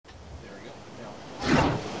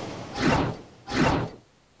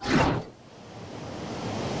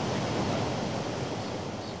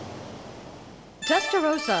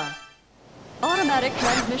Testarossa. Automatic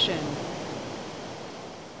transmission.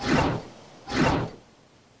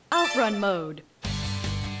 Outrun mode.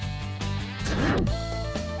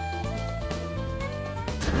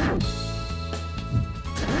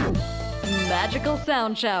 Magical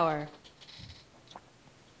sound shower.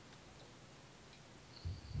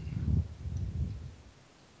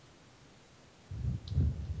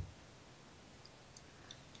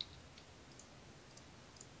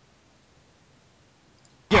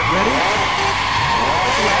 Get ready.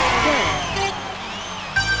 Let's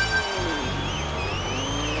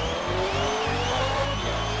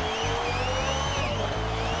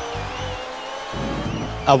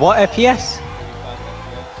go. What FPS?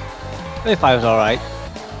 35 was alright.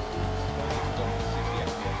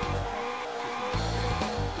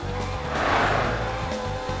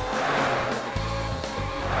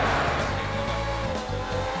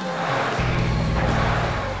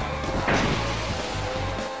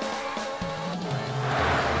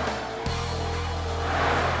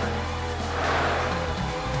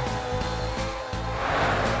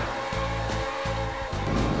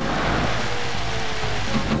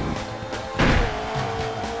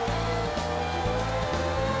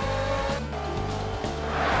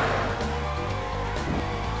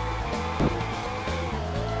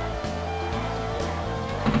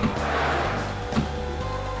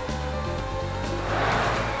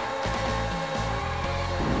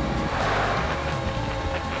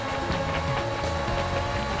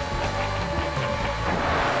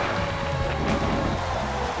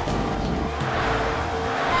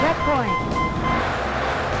 Checkpoint.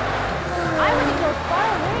 I want to go far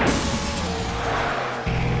away.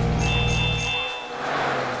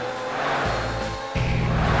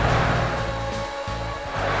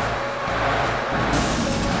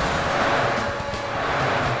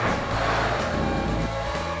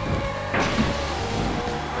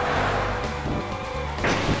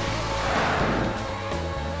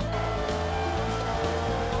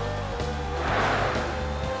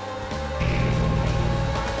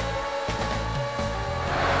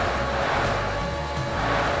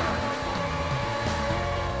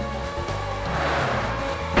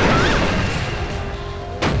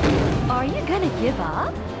 Are you gonna give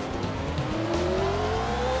up?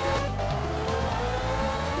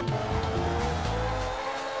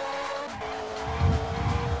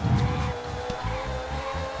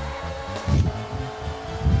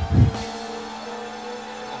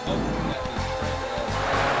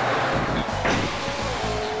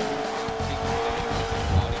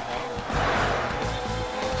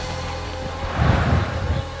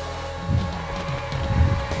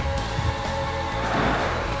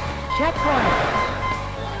 Checkpoint.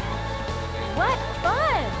 What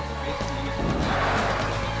fun!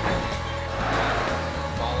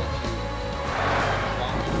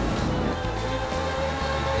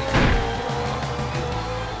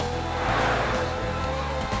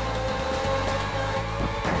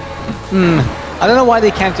 I don't know why they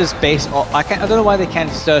can't just base. I don't know why they can't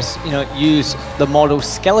just use the model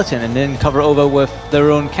skeleton and then cover it over with their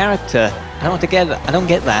own character. I don't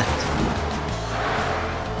get that.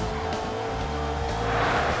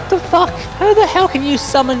 What the fuck? How the hell can you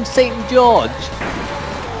summon Saint George?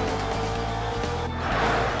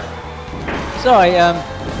 Sorry,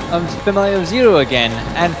 I'm familiar with Zero again,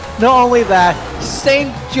 and not only that,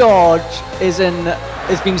 Saint George is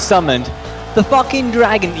being summoned. The fucking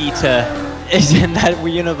Dragon Eater is in that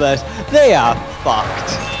universe. They are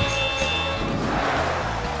fucked.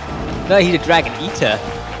 No, he's a Dragon Eater.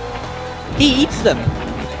 He eats them.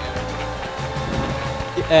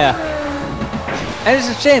 Yeah. And it's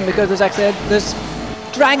a shame because there's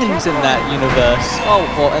dragons in that universe. Oh,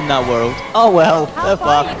 well, in that world. Oh well, they're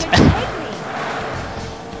fucked.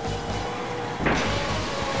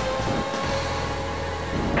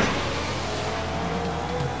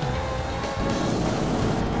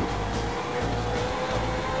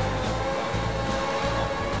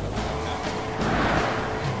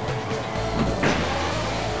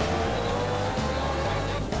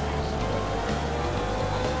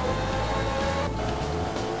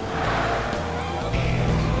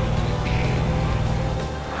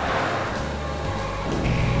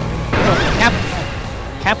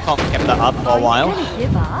 Capcom kept that up for a while. Are you gonna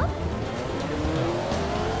give up?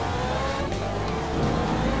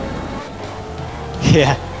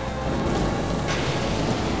 Yeah.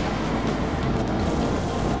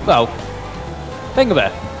 Well, think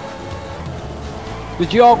about it. The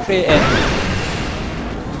geography in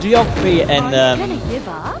Are you gonna give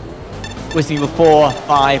up? Resident Evil 4,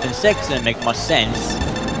 5, and 6 didn't make much sense.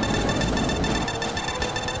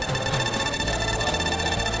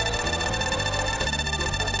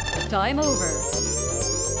 time over.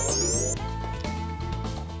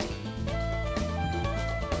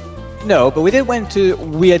 No, but we did went to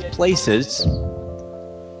weird places.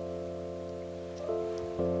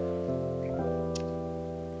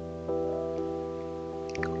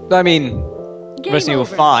 I mean, Game Resident Evil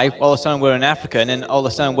over. 5, all of a sudden we're in Africa, and then all of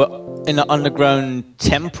a sudden we're in an underground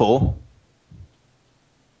temple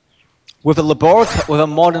with a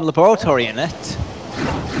modern laboratory in it.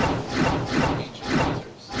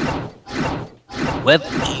 With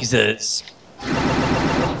lasers.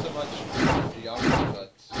 Not so much geography,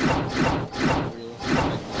 but realistic.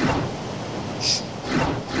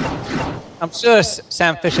 I'm sure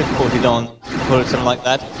Sam Fisher quoted something like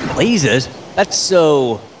that. Lasers? That's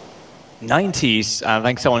so 90s. I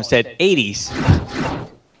think someone said 80s.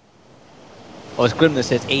 Or it's Grim that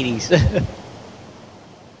says 80s. Ooh,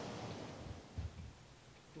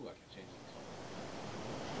 I can change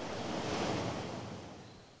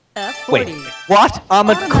the color. F40. Wait, what?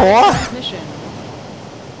 Armored Automatic Core? transmission.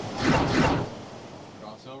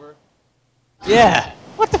 Crossover? Yeah.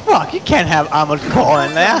 What the fuck? You can't have Armored Core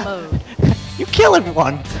in there. Mode. You kill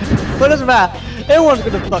everyone. But it doesn't matter. Everyone's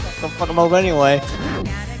gonna fuck them over anyway.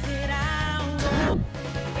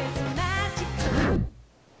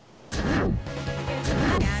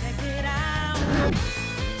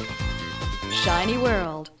 Shiny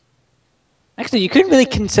world. Actually, you couldn't really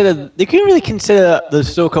consider the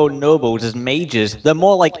so-called nobles as mages. They're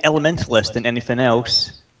more like elementalists than anything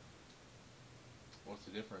else. What's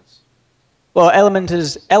the difference? Well,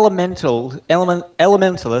 elementalists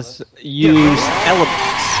use elements.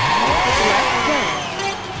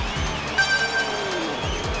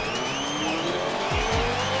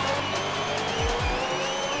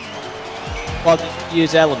 Well, they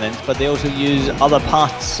use elements, but they also use other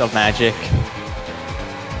parts of magic.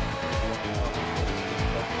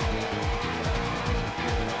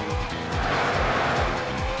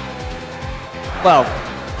 Well,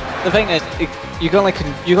 the thing is, you can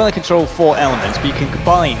only control 4 elements, but you can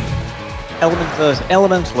combine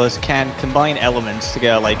elementalists can combine elements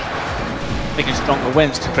together, like making stronger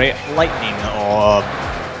winds to create lightning, or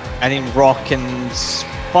adding rock and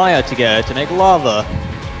fire together to make lava,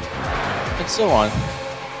 and so on.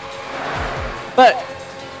 But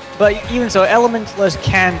even so, elementalists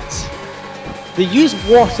can't. They use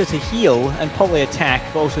water to heal and probably attack,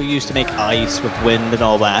 but also use to make ice with wind and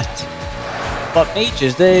all that. But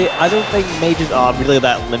mages, I don't think mages are really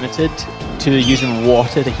that limited to using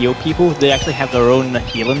water to heal people. They actually have their own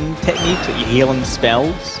healing techniques, healing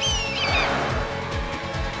spells.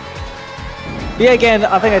 But yeah, again,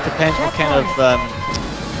 I think it depends what kind of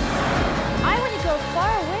I want to go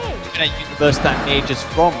far away. kind of universe that mage is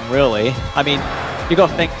from, really. I mean, you got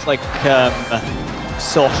things like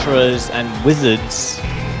sorcerers and wizards,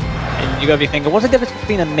 and you gotta be thinking, what's the difference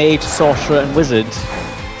between a mage, sorcerer, and wizard?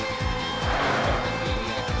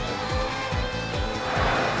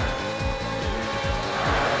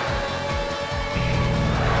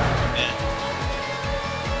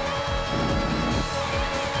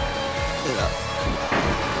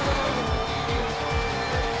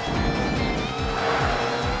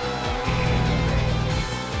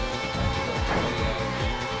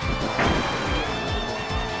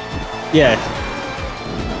 Yeah.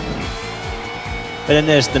 But then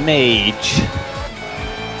there's the mage.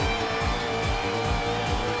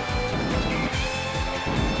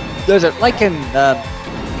 There's like in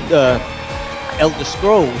Elder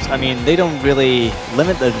Scrolls, I mean, they don't really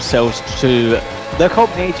limit themselves to... They're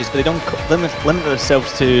called mages, but they don't limit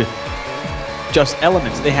themselves to just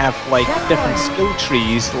elements. They have like different skill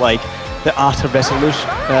trees, like the art of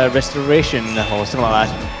restoration or something like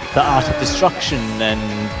that. The art of destruction and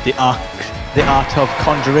the art of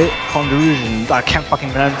conjuration. I can't fucking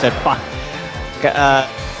pronounce it. Fuck.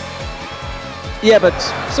 Yeah, but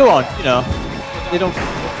so on. You know, they don't.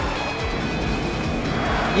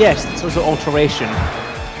 Yes, it's also alteration.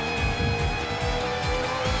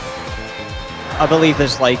 I believe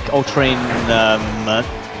there's like altering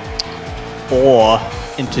ore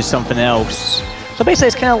into something else. So basically,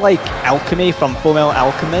 it's kind of like alchemy from Fullmetal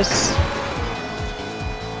Alchemist.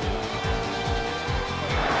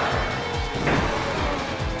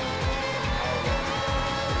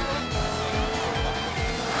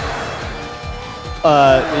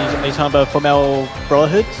 Are you talking about Fullmetal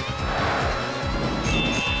Brotherhood?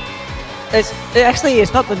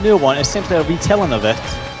 It's not the new one, it's simply a retelling of it.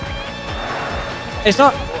 It's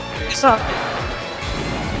not,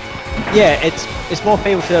 yeah, it's more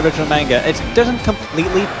faithful to the original manga. It doesn't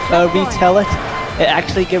completely retell it. It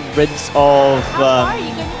actually gets rid of How far are you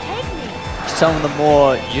gonna take me? some of the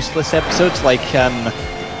more useless episodes, like how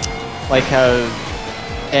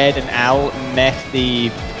Ed and Al met the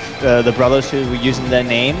brothers who were using their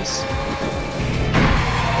names.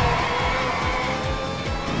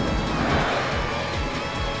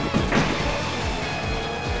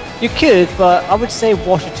 You could, but I would say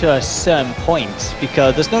watch it to a certain point,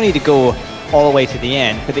 because there's no need to go all the way to the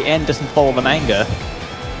end, because the end doesn't follow the manga.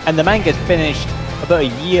 And the manga finished about a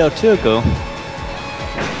year or two ago.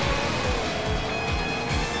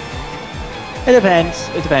 It depends,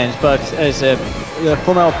 but as the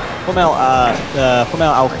Fullmetal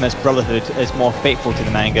Alchemist Brotherhood is more faithful to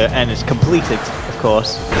the manga and is completed, of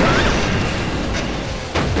course.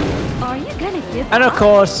 Are you gonna give And of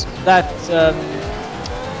course, that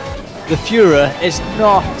the Führer is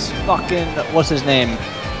not fucking what's his name?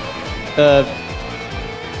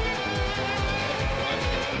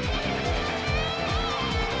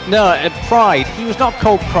 No, Pride. He was not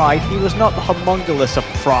called Pride. He was not the homunculus of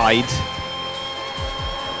Pride.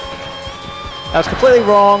 That was completely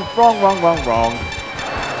wrong. Wrong.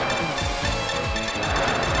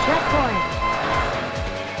 checkpoint?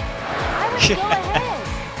 I would go ahead.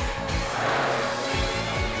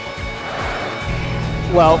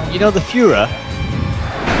 Well, you know the Führer.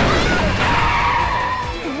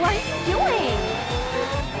 What are you doing?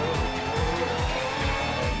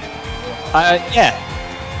 Yeah.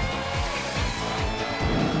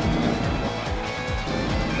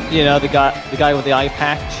 You know the guy with the eye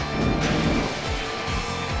patch,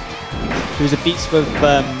 who's a beast with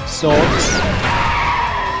swords.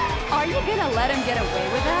 Are you gonna let him get away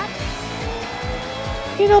with that?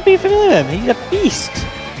 You not be familiar with him? He's a beast.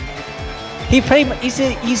 He's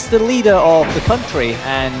the leader of the country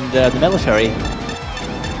and the military.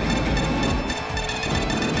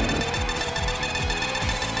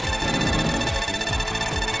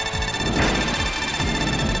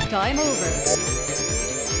 Time over.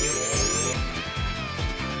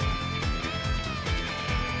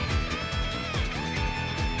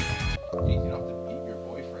 You don't have to beat your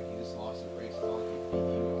boyfriend. He just lost the race. It's not like he beat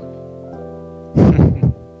you up.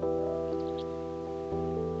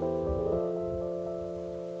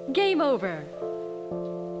 Game over.